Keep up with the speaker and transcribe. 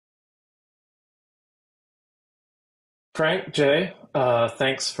Frank, Jay,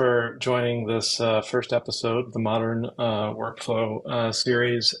 thanks for joining this first episode of the Modern Workflow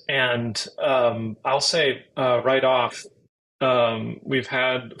series. And I'll say right off, we've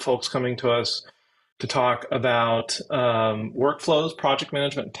had folks coming to us to talk about workflows, project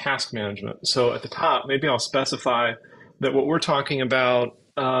management, and task management. So at the top, maybe I'll specify that what we're talking about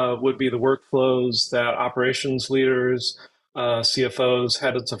would be the workflows that operations leaders, CFOs,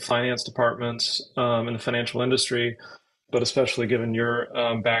 heads of finance departments in the financial industry, but especially given your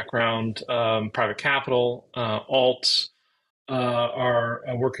background, private capital, alts are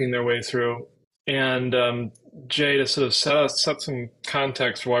working their way through. And Jay, to sort of set some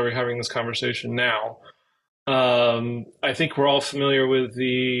context for why we're having this conversation now, I think we're all familiar with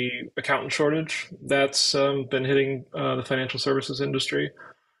the accountant shortage that's been hitting the financial services industry.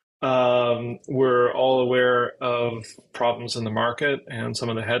 We're all aware of problems in the market and some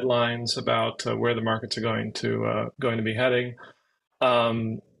of the headlines about where the markets are going to be heading.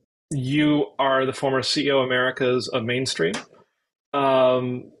 Um, you are the former CEO Americas of Mainstream.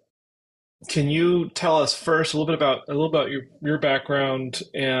 Um, can you tell us first a little about your background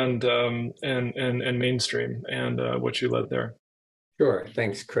and Mainstream and what you led there? Sure.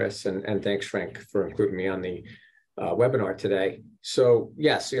 Thanks, Chris, and thanks, Frank, for including me on the webinar today. So,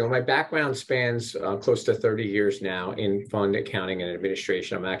 yes, my background spans close to 30 years now in fund accounting and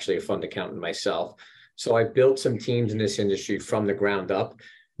administration. I'm actually a fund accountant myself. So I built some teams in this industry from the ground up.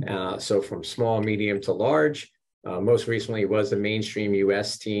 So from small, medium to large. Most recently was the Mainstream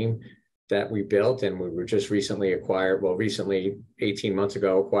US team that we built, and we were just recently acquired, well, recently, 18 months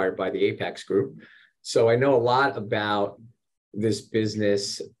ago, acquired by the Apex Group. So I know a lot about this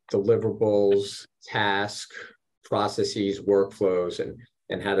business, deliverables, tasks, processes, workflows,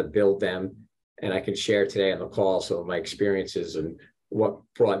 and how to build them. And I can share today on the call some of my experiences and what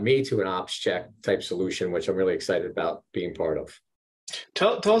brought me to an OpsCheck type solution, which I'm really excited about being part of.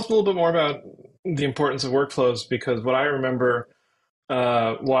 Tell us a little bit more about the importance of workflows, because what I remember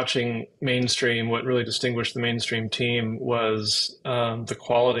watching Mainstream, what really distinguished the Mainstream team was the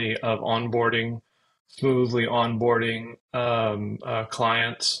quality of onboarding, smoothly onboarding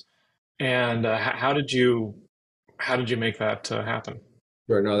clients. And how did you make that happen?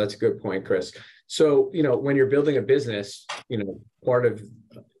 Sure, no, that's a good point, Chris. So, when you're building a business, part of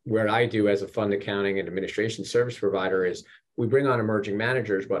what I do as a fund accounting and administration service provider is we bring on emerging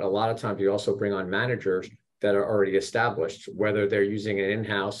managers, but a lot of times you also bring on managers that are already established, whether they're using an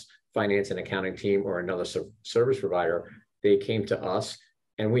in-house finance and accounting team or another service provider. They came to us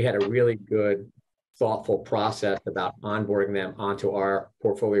and we had a really good, thoughtful process about onboarding them onto our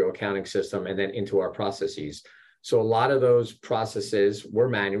portfolio accounting system and then into our processes. So a lot of those processes were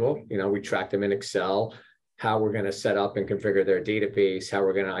manual. We track them in Excel, how we're going to set up and configure their database, how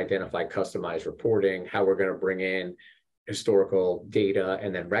we're going to identify customized reporting, how we're going to bring in historical data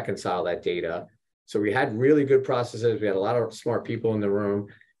and then reconcile that data. So we had really good processes. We had a lot of smart people in the room,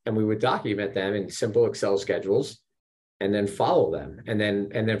 and we would document them in simple Excel schedules and then follow them. And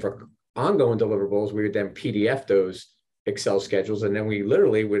then for ongoing deliverables, we would then PDF those Excel schedules, and then we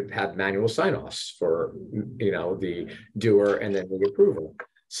literally would have manual sign-offs for the doer and then the approver.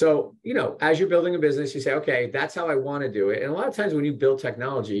 So as you're building a business, you say, okay, that's how I want to do it. And a lot of times when you build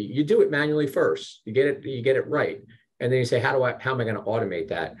technology, you do it manually first. You get it right, and then you say, how am I going to automate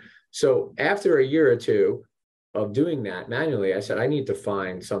that? So after a year or two of doing that manually, I said, I need to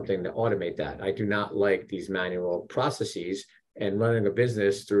find something to automate that. I do not like these manual processes and running a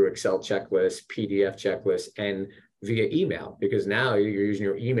business through Excel checklists, PDF checklists, and via email, because now you're using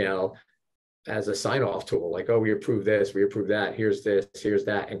your email as a sign-off tool, like, oh, we approve this, we approve that, here's this, here's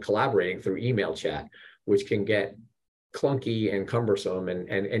that, and collaborating through email chat, which can get clunky and cumbersome,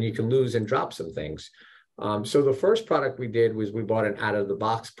 and you can lose and drop some things. So the first product we did was we bought an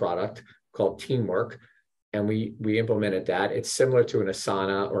out-of-the-box product called Teamwork, and we implemented that. It's similar to an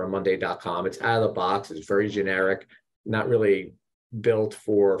Asana or a Monday.com. It's out of the box. It's very generic, not really built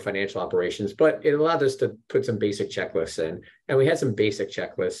for financial operations, but it allowed us to put some basic checklists in, and we had some basic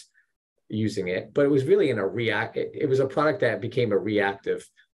checklists using it, but it was really it was a product that became a reactive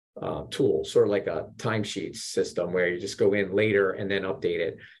tool, sort of like a timesheet system where you just go in later and then update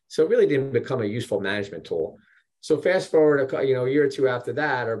it. So it really didn't become a useful management tool. So fast forward a year or two after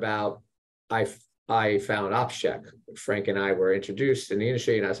that, or about, I found OpsCheck. Frank and I were introduced in the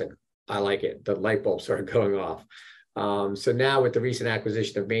industry, and I was like, I like it. The light bulbs started going off. So now with the recent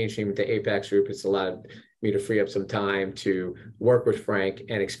acquisition of Mainstream with the Apex Group, it's allowed me to free up some time to work with Frank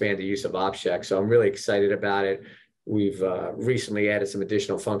and expand the use of OpsCheck. So I'm really excited about it. We've recently added some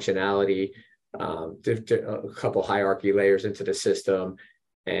additional functionality, a couple hierarchy layers into the system,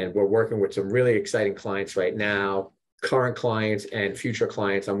 and we're working with some really exciting clients right now current clients and future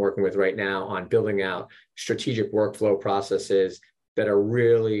clients I'm working with right now on building out strategic workflow processes that are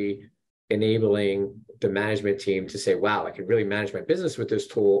really enabling the management team to say, wow, I can really manage my business with this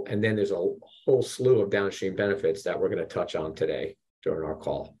tool. And then there's a whole slew of downstream benefits that we're going to touch on today during our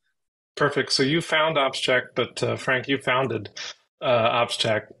call. Perfect. So you found OpsCheck, but Frank, you founded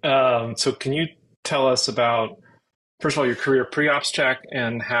OpsCheck. So can you tell us about, first of all, your career pre-OpsCheck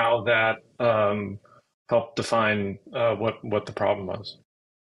and how that helped define what the problem was?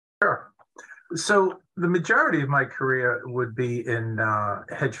 Sure. So the majority of my career would be in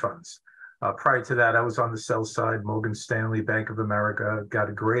hedge funds. Prior to that, I was on the sell side, Morgan Stanley, Bank of America, got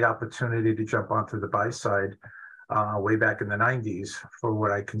a great opportunity to jump onto the buy side way back in the 90s for what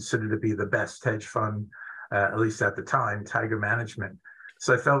I consider to be the best hedge fund, at least at the time, Tiger Management.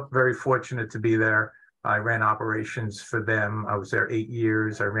 So I felt very fortunate to be there. I ran operations for them. I was there 8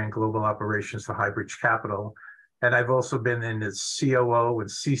 years. I ran global operations for Highbridge Capital. And I've also been in the COO and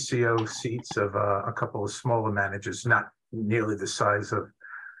CCO seats of a couple of smaller managers, not nearly the size of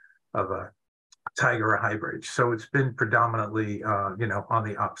a Tiger or Highbridge. So it's been predominantly, on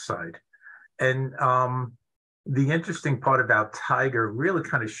the ops side. And the interesting part about Tiger really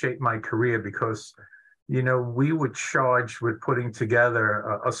kind of shaped my career because, we were charged with putting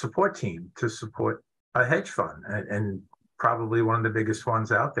together a support team to support a hedge fund and probably one of the biggest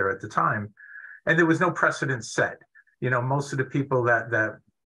ones out there at the time. And there was no precedent set. Most of the people that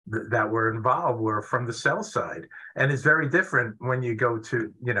were involved were from the sell side. And it's very different when you go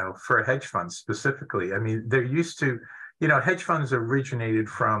to, for a hedge fund specifically. I mean, they're used to, hedge funds originated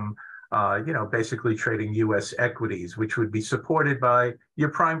from, basically trading US equities, which would be supported by your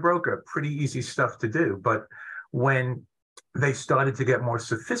prime broker. Pretty easy stuff to do. But when they started to get more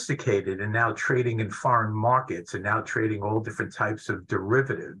sophisticated and now trading in foreign markets and now trading all different types of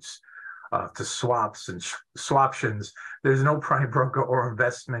derivatives, to swaps and swaptions, there's no prime broker or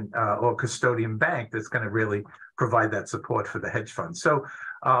investment or custodian bank that's going to really provide that support for the hedge fund. So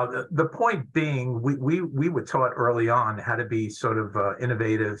the point being, we were taught early on how to be sort of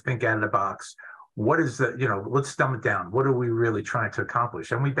innovative, think out of the box. What is let's dumb it down. What are we really trying to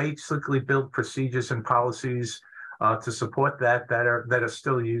accomplish? And we basically build procedures and policies to support that are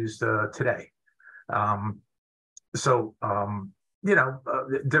still used today.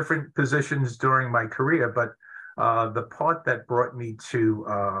 Different positions during my career, but the part that brought me to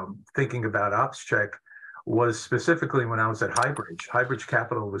thinking about OpsCheck was specifically when I was at Highbridge. Highbridge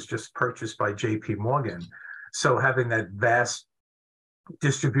Capital was just purchased by JP Morgan. So having that vast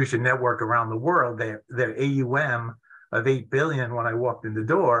distribution network around the world, their AUM of 8 billion when I walked in the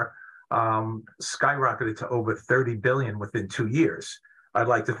door skyrocketed to over 30 billion within 2 years. I'd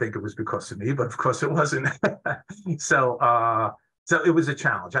like to think it was because of me, but of course it wasn't. So it was a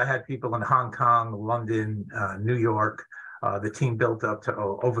challenge. I had people in Hong Kong, London, New York. The team built up to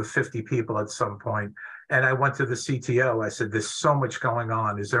over 50 people at some point. And I went to the CTO. I said, there's so much going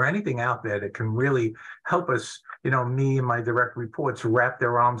on. Is there anything out there that can really help us, me and my direct reports, wrap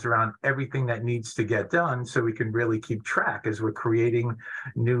their arms around everything that needs to get done so we can really keep track as we're creating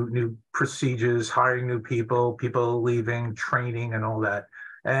new procedures, hiring new people leaving, training and all that.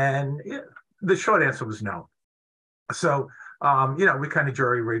 And the short answer was no. So we kind of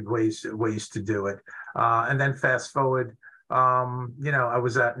jury-rigged ways to do it. And then fast forward, I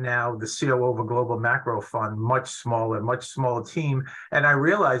was at now the COO of a global macro fund, much smaller team. And I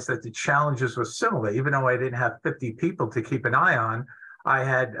realized that the challenges were similar. Even though I didn't have 50 people to keep an eye on, I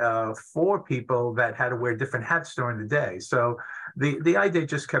had 4 people that had to wear different hats during the day. So the idea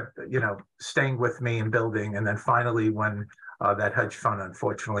just kept, staying with me and building. And then finally, when that hedge fund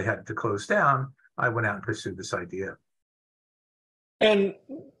unfortunately had to close down, I went out and pursued this idea. And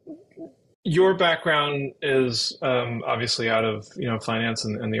your background is obviously out of finance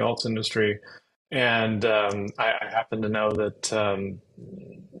and the alts industry, and I happen to know that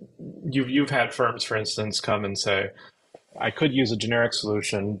you've had firms, for instance, come and say, "I could use a generic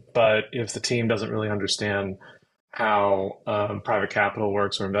solution, but if the team doesn't really understand how private capital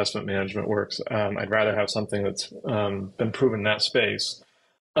works or investment management works, I'd rather have something that's been proven in that space."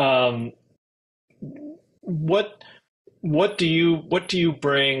 What do you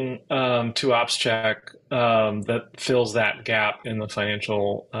bring to OpsCheck that fills that gap in the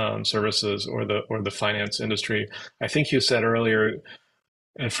financial services or the finance industry? I think you said earlier,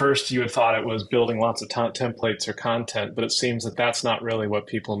 at first you had thought it was building lots of templates or content, but it seems that that's not really what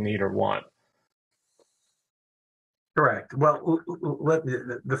people need or want. Correct. Well,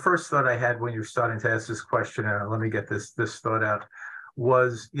 the first thought I had when you're starting to ask this question, let me get this thought out,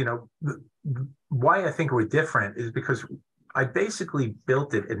 was, why I think we're different is because I basically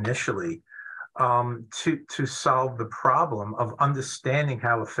built it initially to solve the problem of understanding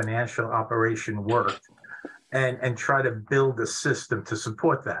how a financial operation worked and try to build a system to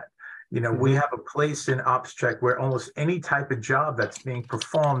support that. We have a place in OpsCheck where almost any type of job that's being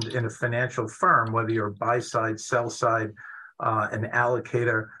performed in a financial firm, whether you're buy side, sell side, an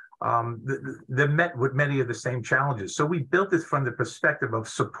allocator, they're met with many of the same challenges. So we built this from the perspective of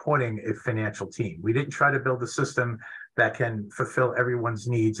supporting a financial team. We didn't try to build a system that can fulfill everyone's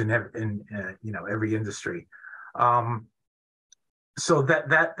needs in every industry. So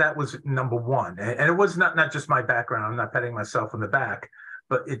that was number one, and it was not just my background. I'm not patting myself on the back,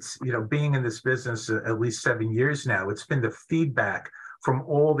 but it's being in this business at least 7 years now. It's been the feedback from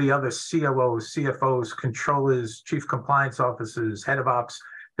all the other COOs, CFOs, controllers, chief compliance officers, head of ops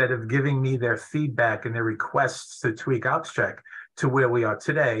that have given me their feedback and their requests to tweak OpsCheck to where we are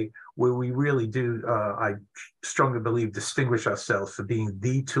today, where we really do, I strongly believe, distinguish ourselves for being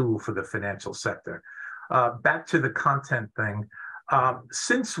the tool for the financial sector. Back to the content thing.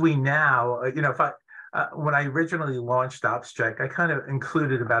 Since we now, when I originally launched OpsCheck, I kind of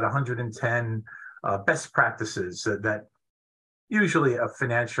included about 110 best practices that usually a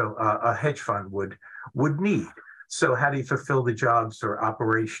hedge fund would need. So how do you fulfill the jobs or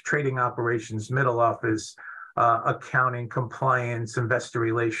trading operations, middle office, accounting, compliance, investor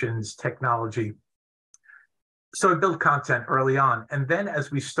relations, technology. So I built content early on. And then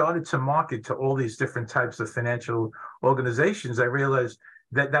as we started to market to all these different types of financial organizations, I realized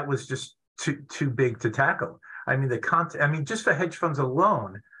that that was just too big to tackle. I mean, the content, just for hedge funds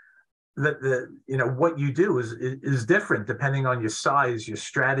alone, what you do is different depending on your size, your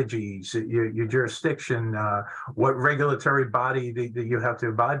strategies, your jurisdiction, what regulatory body that you have to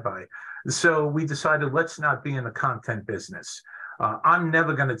abide by. So we decided, let's not be in the content business. I'm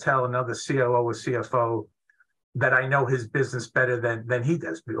never going to tell another COO or CFO that I know his business better than he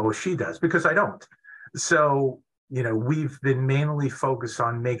does or she does, because I don't. So, we've been mainly focused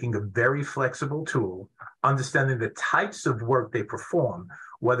on making a very flexible tool, understanding the types of work they perform,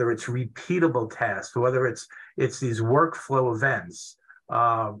 whether it's repeatable tasks, whether it's these workflow events,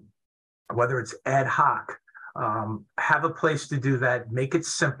 whether it's ad hoc, have a place to do that, make it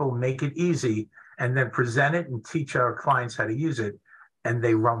simple, make it easy, and then present it and teach our clients how to use it, and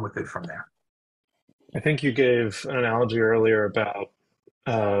they run with it from there. I think you gave an analogy earlier about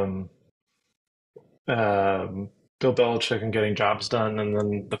um, Bill Belichick and getting jobs done, and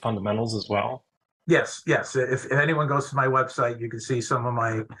then the fundamentals as well. Yes. If anyone goes to my website, you can see some of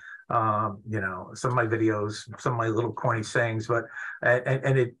my, some of my videos, some of my little corny sayings. But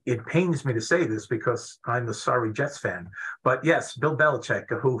and it pains me to say this because I'm a sorry Jets fan. But yes, Bill Belichick,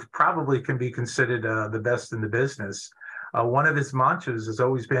 who probably can be considered the best in the business, one of his mantras has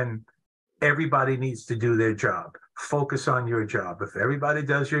always been, everybody needs to do their job. Focus on your job. If everybody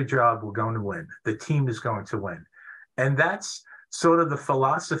does your job, we're going to win. The team is going to win. And that's sort of the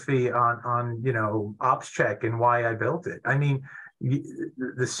philosophy on OpsCheck and why I built it. I mean,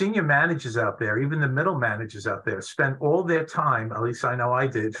 the senior managers out there, even the middle managers out there, spend all their time, at least I know I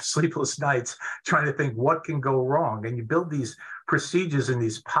did, sleepless nights, trying to think what can go wrong. And you build these procedures and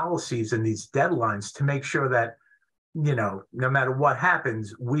these policies and these deadlines to make sure that no matter what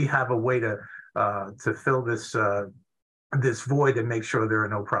happens, we have a way to fill this void and make sure there are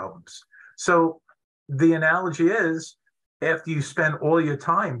no problems. So the analogy is, after you spend all your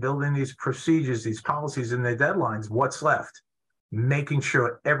time building these procedures, these policies, and their deadlines, what's left? Making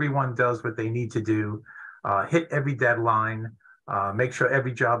sure everyone does what they need to do, hit every deadline, make sure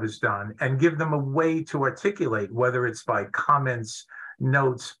every job is done, and give them a way to articulate, whether it's by comments,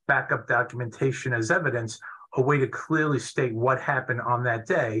 notes, backup documentation as evidence, a way to clearly state what happened on that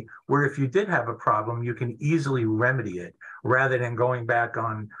day, where if you did have a problem, you can easily remedy it rather than going back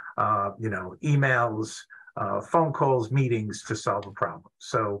on, emails, phone calls, meetings to solve a problem.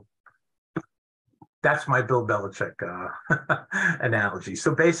 So that's my Bill Belichick analogy.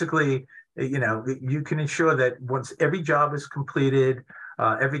 So basically, you can ensure that once every job is completed,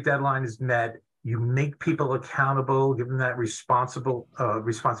 every deadline is met, you make people accountable, give them that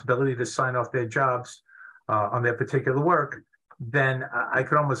responsibility to sign off their jobs on their particular work, then I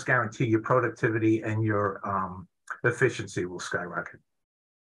could almost guarantee your productivity and your efficiency will skyrocket.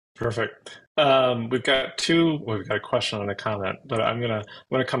 Perfect. We've got a question and a comment, but I'm gonna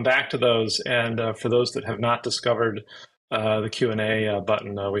come back to those. And for those that have not discovered the Q&A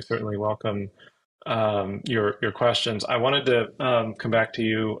button, we certainly welcome your questions. I wanted to come back to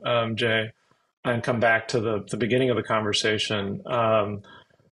you, Jay, and come back to the beginning of the conversation.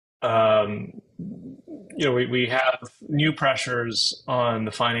 We have new pressures on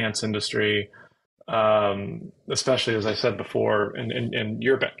the finance industry especially as I said before, and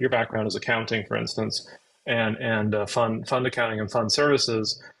your background is accounting, for instance, and fund accounting and fund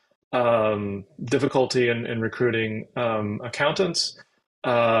services, difficulty in recruiting accountants,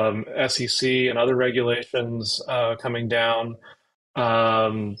 SEC and other regulations coming down.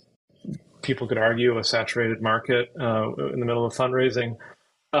 Um, People could argue a saturated market in the middle of fundraising.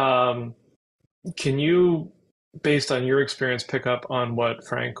 Um, can you, based on your experience, pick up on what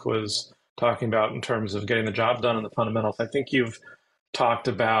Frank was talking about in terms of getting the job done and the fundamentals? I think you've talked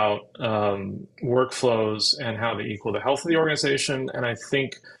about workflows and how they equal the health of the organization. And I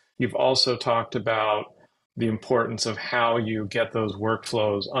think you've also talked about the importance of how you get those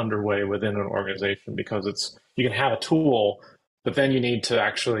workflows underway within an organization, because you can have a tool, but then you need to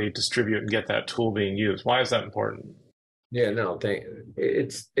actually distribute and get that tool being used. Why is that important? Yeah, no,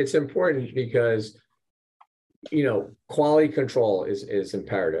 it's important because quality control is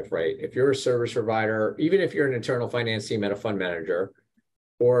imperative, right? If you're a service provider, even if you're an internal finance team at a fund manager,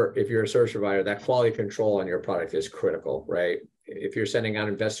 or if you're a service provider, that quality control on your product is critical, right? If you're sending out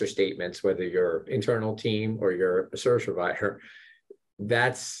investor statements, whether you're internal team or you're a service provider,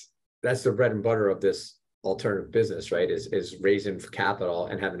 that's the bread and butter of this alternative business, right? Is raising capital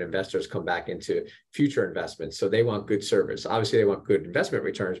and having investors come back into future investments. So they want good service. Obviously, they want good investment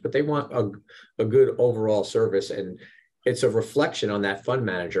returns, but they want a good overall service. And it's a reflection on that fund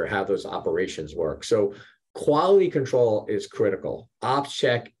manager, how those operations work. So quality control is critical.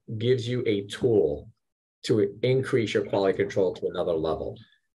 OpsCheck gives you a tool to increase your quality control to another level.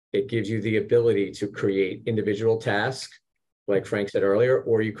 It gives you the ability to create individual tasks, like Frank said earlier,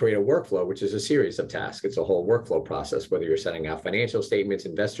 or you create a workflow, which is a series of tasks. It's a whole workflow process, whether you're sending out financial statements,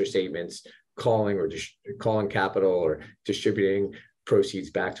 investor statements, calling capital, or distributing proceeds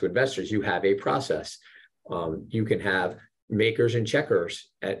back to investors. You have a process. You can have makers and checkers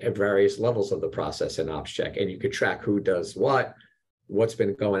at various levels of the process in OpsCheck, and you could track who does what's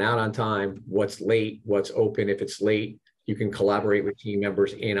been going out on time, what's late, what's open. If it's late, you can collaborate with team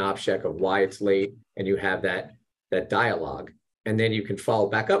members in OpsCheck of why it's late, and you have that dialogue. And then you can follow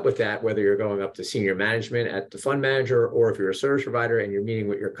back up with that, whether you're going up to senior management at the fund manager, or if you're a service provider and you're meeting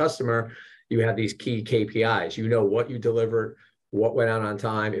with your customer, you have these key KPIs. You know what you delivered, what went out on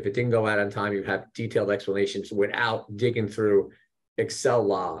time. If it didn't go out on time, you have detailed explanations without digging through Excel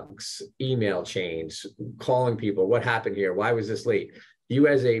logs, email chains, calling people, what happened here? Why was this late? You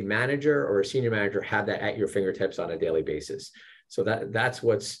as a manager or a senior manager have that at your fingertips on a daily basis. So that's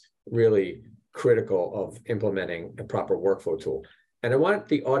what's really critical of implementing a proper workflow tool. And I want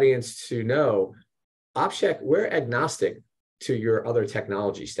the audience to know, OpsCheck, we're agnostic to your other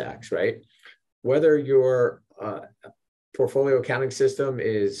technology stacks, right? Whether your portfolio accounting system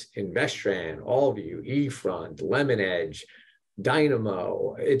is Investran, Allview, eFront, LemonEdge,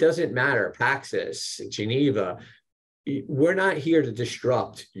 Dynamo, it doesn't matter, Paxos, Geneva. We're not here to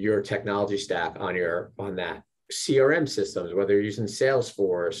disrupt your technology stack on that. CRM systems, whether you're using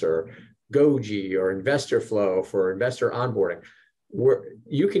Salesforce or Goji or InvestorFlow for investor onboarding,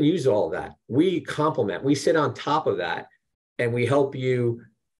 you can use all of that. We complement, we sit on top of that, and we help you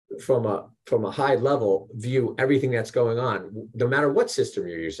from a high level view everything that's going on, no matter what system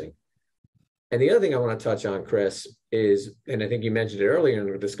you're using. And the other thing I want to touch on, Chris, is, and I think you mentioned it earlier in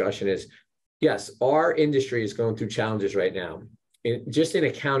the discussion, is yes, our industry is going through challenges right now, just in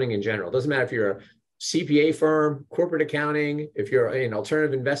accounting in general. It doesn't matter if you're a CPA firm, corporate accounting, if you're in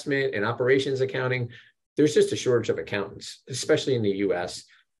alternative investment and operations accounting, there's just a shortage of accountants, especially in the US.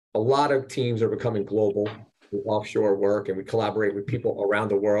 A lot of teams are becoming global with offshore work, and we collaborate with people around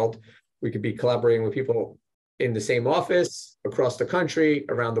the world. We could be collaborating with people in the same office, across the country,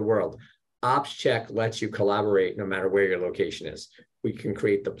 around the world. OpsCheck lets you collaborate no matter where your location is. We can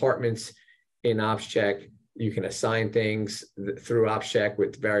create departments in OpsCheck. You can assign things through OpsCheck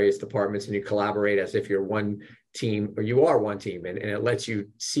with various departments, and you collaborate as if you're one team, or you are one team, and it lets you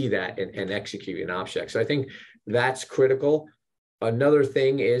see that and execute in OpsCheck. So I think that's critical. Another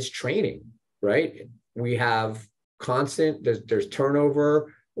thing is training, right? We have there's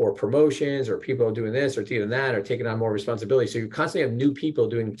turnover or promotions, or people doing this or doing that, or taking on more responsibility. So you constantly have new people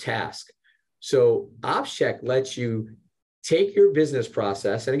doing tasks. So OpsCheck lets you take your business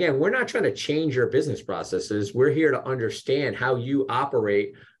process. And again, we're not trying to change your business processes. We're here to understand how you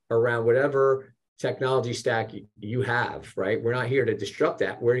operate around whatever technology stack you have, right? We're not here to disrupt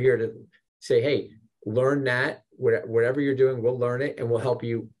that. We're here to say, hey, learn that, whatever you're doing, we'll learn it, and we'll help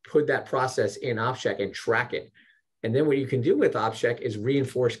you put that process in OpsCheck and track it. And then what you can do with OpsCheck is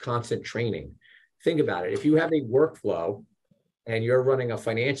reinforce constant training. Think about it. If you have a workflow and you're running a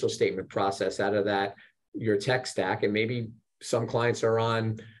financial statement process out of that, your tech stack, and maybe some clients are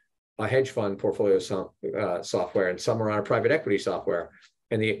on a hedge fund portfolio software, and some are on a private equity software.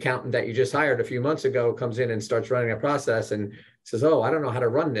 And the accountant that you just hired a few months ago comes in and starts running a process and says, oh, I don't know how to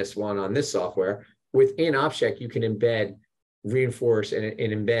run this one on this software. Within OpsCheck, you can embed, reinforce, and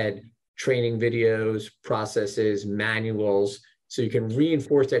embed training videos, processes, manuals, so you can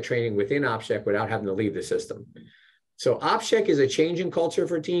reinforce that training within OpsCheck without having to leave the system. So OpsCheck is a changing culture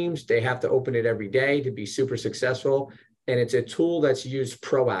for teams. They have to open it every day to be super successful. And it's a tool that's used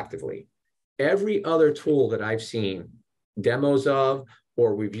proactively. Every other tool that I've seen demos of,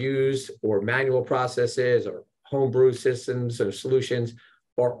 or we've used, or manual processes, or homebrew systems or solutions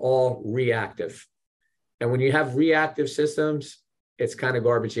are all reactive. And when you have reactive systems, it's kind of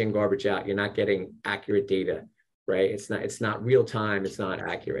garbage in, garbage out. You're not getting accurate data, right? It's not real time. It's not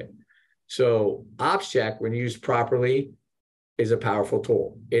accurate. So OpsCheck, when used properly, is a powerful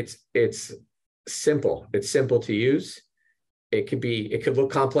tool. It's simple. It's simple to use. It could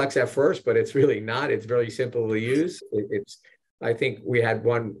look complex at first, but it's really not. It's very simple to use. I think we had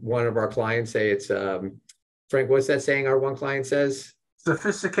one of our clients say it's Frank, what's that saying our one client says?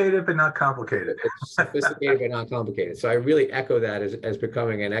 Sophisticated but not complicated. It's sophisticated but not complicated. So I really echo that as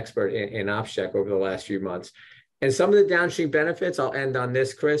becoming an expert in OpsCheck over the last few months. And some of the downstream benefits, I'll end on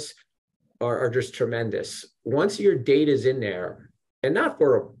this, Chris, are just tremendous. Once your data is in there, and not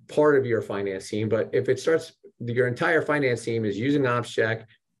for a part of your finance team, but if it starts, your entire finance team is using OpsCheck,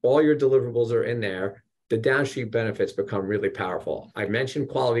 all your deliverables are in there, the downstream benefits become really powerful. I mentioned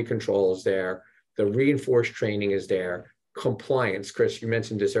quality control is there, the reinforced training is there, compliance, Chris, you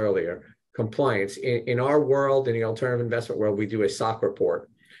mentioned this earlier, compliance. In our world, in the alternative investment world, we do a SOC report,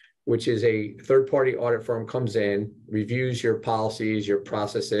 which is a third-party audit firm comes in, reviews your policies, your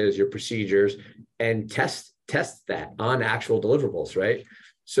processes, your procedures, and tests that on actual deliverables, right?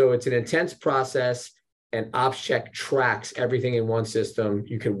 So it's an intense process, and OpsCheck tracks everything in one system.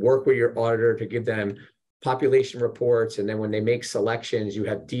 You can work with your auditor to give them population reports, and then when they make selections, you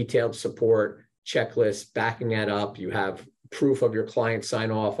have detailed support checklists backing that up. You have proof of your client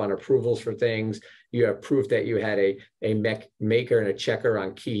sign off on approvals for things. You have proof that you had a maker and a checker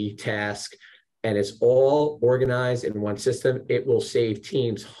on key tasks, and it's all organized in one system. It will save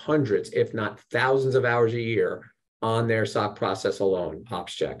teams hundreds, if not thousands of hours a year on their SOC process alone,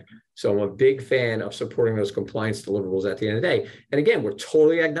 OpsCheck. So I'm a big fan of supporting those compliance deliverables at the end of the day. And again, we're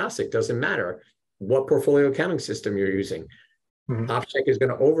totally agnostic. Doesn't matter what portfolio accounting system you're using. OpsCheck is going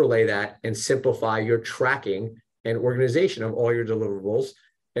to overlay that and simplify your tracking and organization of all your deliverables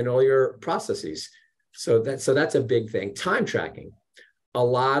and all your processes. So that's a big thing. Time tracking. A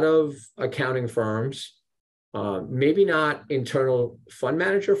lot of accounting firms, maybe not internal fund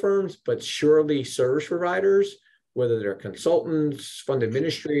manager firms, but surely service providers, whether they're consultants, fund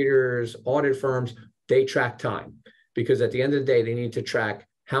administrators, audit firms, they track time. Because at the end of the day, they need to track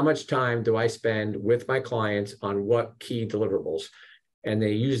how much time do I spend with my clients on what key deliverables. And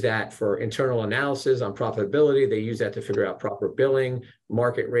they use that for internal analysis on profitability. They use that to figure out proper billing,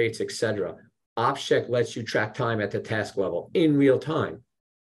 market rates, et cetera. OpsCheck lets you track time at the task level in real time.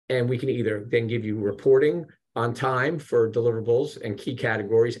 And we can either then give you reporting on time for deliverables and key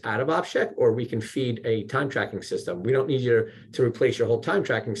categories out of OpsCheck, or we can feed a time tracking system. We don't need you to replace your whole time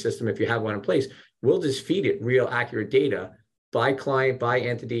tracking system if you have one in place. We'll just feed it real accurate data by client, by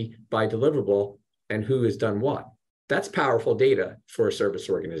entity, by deliverable, and who has done what. That's powerful data for a service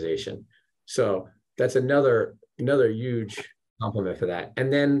organization. So that's another huge compliment for that.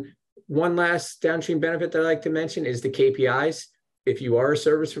 And then one last downstream benefit that I like to mention is the KPIs. If you are a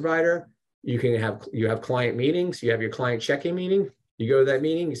service provider, you have client meetings, you have your client check-in meeting, you go to that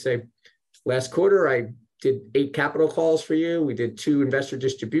meeting, you say, last quarter, I did 8 capital calls for you. We did 2 investor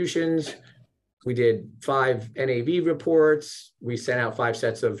distributions. We did 5 NAV reports. We sent out 5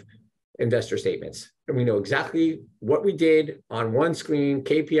 sets of investor statements. And we know exactly what we did on one screen,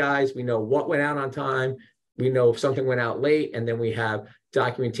 KPIs. We know what went out on time. We know if something went out late, and then we have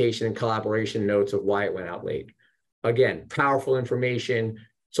documentation and collaboration notes of why it went out late. Again, powerful information.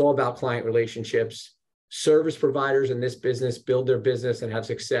 It's all about client relationships. Service providers in this business build their business and have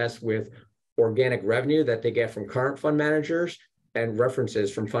success with organic revenue that they get from current fund managers and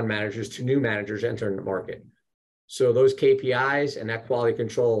references from fund managers to new managers entering the market. So those KPIs and that quality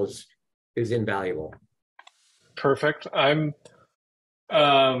control is invaluable. Perfect. I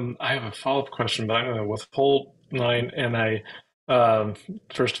have a follow-up question, but I'm going to withhold mine. And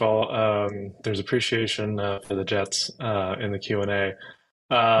first of all, there's appreciation for the Jets in the Q&A.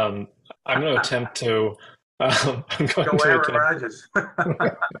 I'm going to attempt to. I'm going Go to Aaron attempt. Rodgers.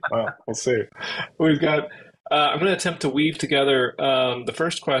 Well, we'll see. We've got. I'm going to attempt to weave together the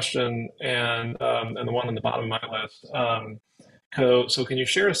first question and the one on the bottom of my list. So can you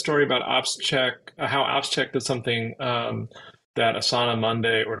share a story about OpsCheck, how OpsCheck did something that Asana,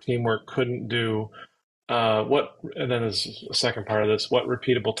 Monday, or Teamwork couldn't do? And then there's a second part of this. What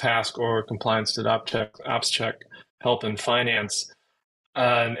repeatable task or compliance did OpsCheck help in finance?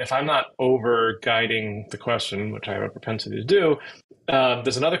 And if I'm not over guiding the question, which I have a propensity to do,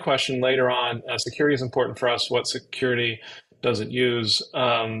 there's another question later on. Security is important for us. What security does it use?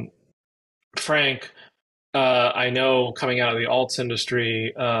 Frank, I know coming out of the alts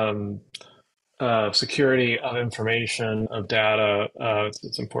industry, security of information, of data,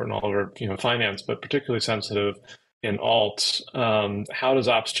 it's important all over finance, but particularly sensitive in alts. How does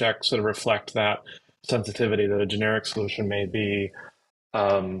OpsCheck sort of reflect that sensitivity that a generic solution may be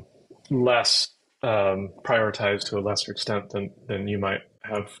less prioritized to a lesser extent than you might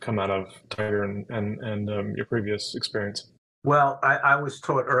have come out of Tiger and your previous experience? Well, I was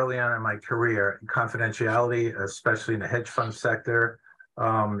taught early on in my career confidentiality, especially in the hedge fund sector.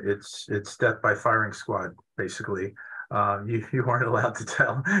 It's death by firing squad, basically. You weren't allowed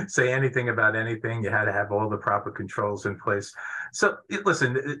to say anything about anything. You had to have all the proper controls in place. So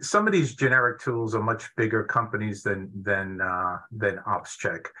listen, some of these generic tools are much bigger companies than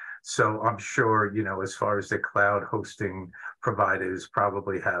OpsCheck. So I'm sure, as far as the cloud hosting providers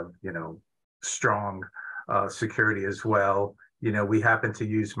probably have, strong security as well. We happen to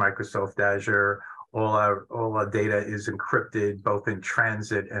use Microsoft Azure. All our data is encrypted, both in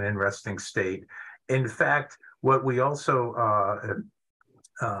transit and in resting state. In fact, what we also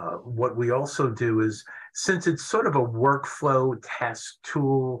do is, since it's sort of a workflow task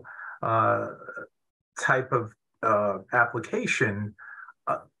tool type of application,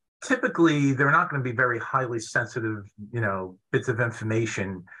 typically they're not going to be very highly sensitive, bits of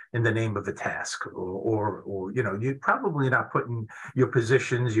information in the name of a task, or you're probably not putting your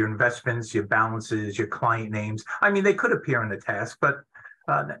positions, your investments, your balances, your client names. I mean, they could appear in the task, but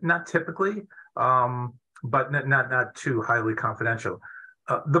not typically, but not too highly confidential.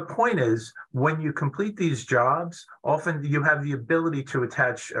 The point is, when you complete these jobs, often you have the ability to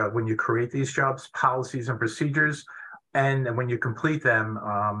attach, when you create these jobs, policies and procedures. And when you complete them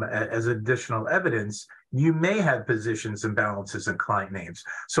as additional evidence, you may have positions and balances and client names.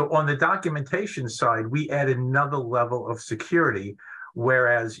 So on the documentation side, we add another level of security,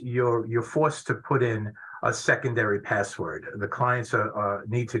 whereas you're forced to put in a secondary password. The clients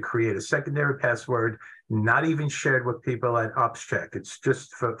need to create a secondary password, not even shared with people at OpsCheck. It's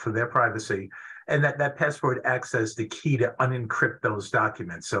just for their privacy. And that password acts as the key to unencrypt those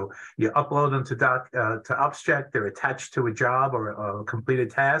documents. So you upload them to OpsCheck, they're attached to a job or a completed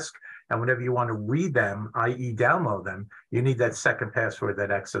task. And whenever you want to read them, i.e. download them, you need that second password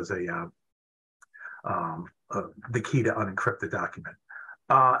that acts as the key to unencrypt the document.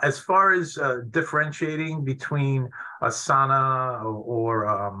 As far as differentiating between Asana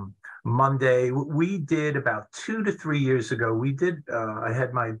or Monday, we did about 2 to 3 years ago, I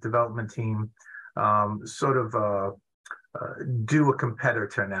had my development team do a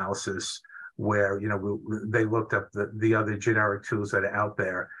competitor analysis where, they looked up the other generic tools that are out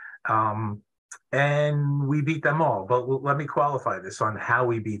there. And we beat them all. But let me qualify this on how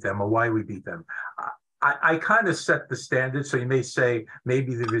we beat them or why we beat them. I kind of set the standard, so you may say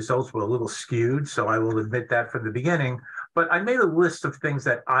maybe the results were a little skewed, so I will admit that from the beginning. But I made a list of things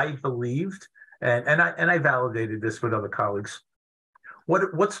that I believed, and I validated this with other colleagues.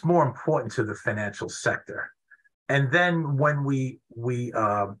 What's more important to the financial sector? And then when we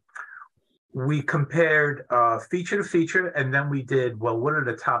compared feature to feature, and then we did, well, what are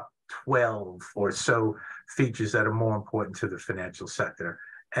the top 12 or so features that are more important to the financial sector?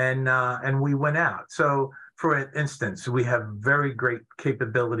 And we went out. So for instance, we have very great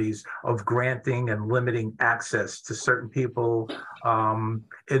capabilities of granting and limiting access to certain people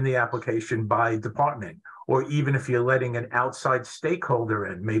in the application by department, or even if you're letting an outside stakeholder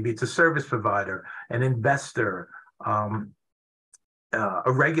in, maybe it's a service provider, an investor,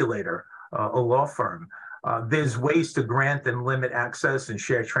 a regulator, a law firm. There's ways to grant and limit access and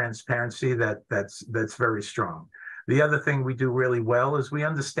share transparency that's very strong. The other thing we do really well is we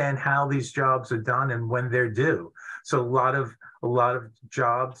understand how these jobs are done and when they're due. So a lot of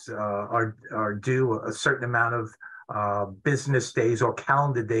jobs are due a certain amount of business days or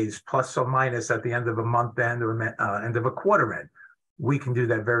calendar days, plus or minus, at the end of a month end or end of a quarter end. We can do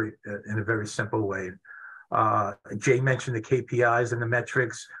that in a very simple way. Jay mentioned the KPIs and the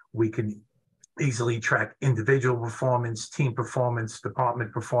metrics. We can easily track individual performance, team performance,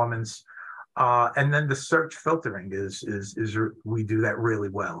 department performance. And then the search filtering is we do that really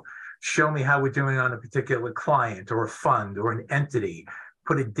well. Show me how we're doing on a particular client or a fund or an entity.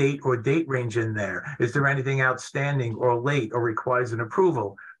 put a date or date range in there. Is there anything outstanding or late or requires an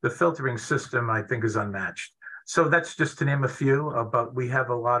approval? The filtering system, I think, is unmatched. So that's just to name a few, but we have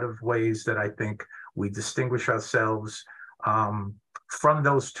a lot of ways that I think we distinguish ourselves from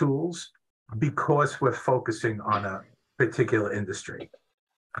those tools because we're focusing on a particular industry.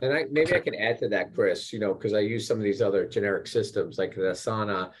 And maybe I can add to that, Chris, because I use some of these other generic systems like the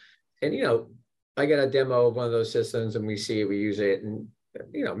Asana, and I get a demo of one of those systems and we see it, we use it, and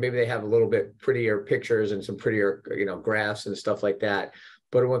maybe they have a little bit prettier pictures and some prettier graphs and stuff like that.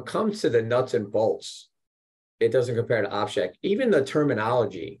 But when it comes to the nuts and bolts, it doesn't compare to OpsCheck. Even the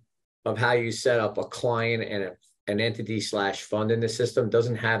terminology of how you set up a client and an entity/fund in the system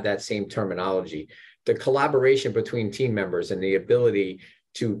doesn't have that same terminology. The collaboration between team members and the ability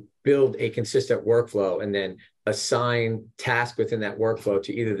to build a consistent workflow and then assign tasks within that workflow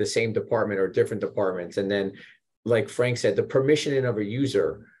to either the same department or different departments. And then, like Frank said, the permissioning of a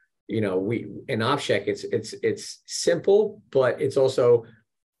user, we in OpsCheck, it's simple, but it's also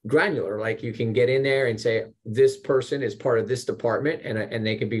granular. Like you can get in there and say, this person is part of this department, and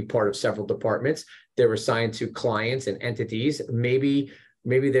they can be part of several departments. They're assigned to clients and entities. Maybe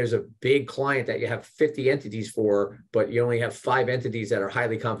there's a big client that you have 50 entities for, but you only have 5 entities that are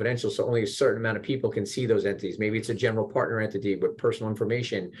highly confidential. So only a certain amount of people can see those entities. Maybe it's a general partner entity with personal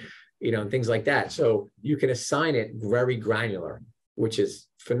information, and things like that. So you can assign it very granular, which is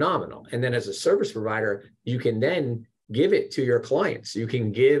phenomenal. And then as a service provider, you can then give it to your clients. You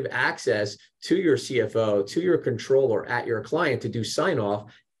can give access to your CFO, to your controller at your client to do sign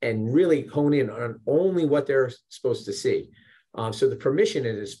off and really hone in on only what they're supposed to see. So the permission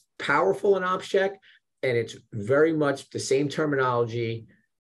is powerful in OpsCheck, and it's very much the same terminology,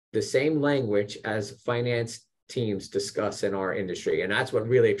 the same language as finance teams discuss in our industry. And that's what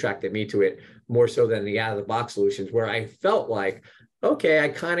really attracted me to it, more so than the out-of-the-box solutions, where I felt like, okay, I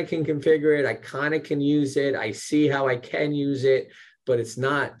kind of can configure it, I kind of can use it, I see how I can use it, but it's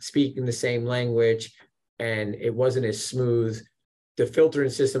not speaking the same language, and it wasn't as smooth. The filtering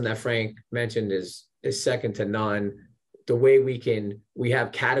system that Frank mentioned is second to none. The way we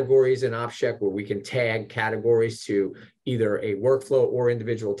have categories in OpsCheck where we can tag categories to either a workflow or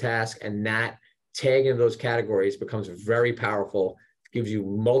individual task, and that tagging of those categories becomes very powerful, gives you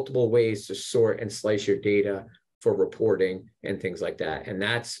multiple ways to sort and slice your data for reporting and things like that. And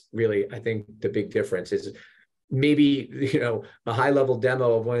that's really, I think, the big difference is maybe, a high level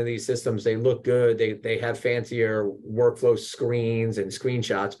demo of one of these systems, they look good, they have fancier workflow screens and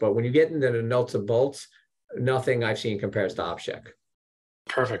screenshots, but when you get into the nuts and bolts, nothing I've seen compares to OpsCheck.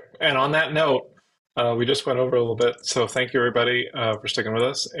 Perfect. And on that note, we just went over a little bit. So thank you, everybody, for sticking with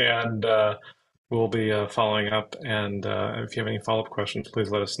us. And we'll be following up. And if you have any follow-up questions, please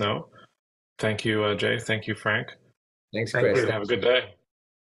let us know. Thank you, Jay. Thank you, Frank. Thanks, Thank Chris. you. Have a good day.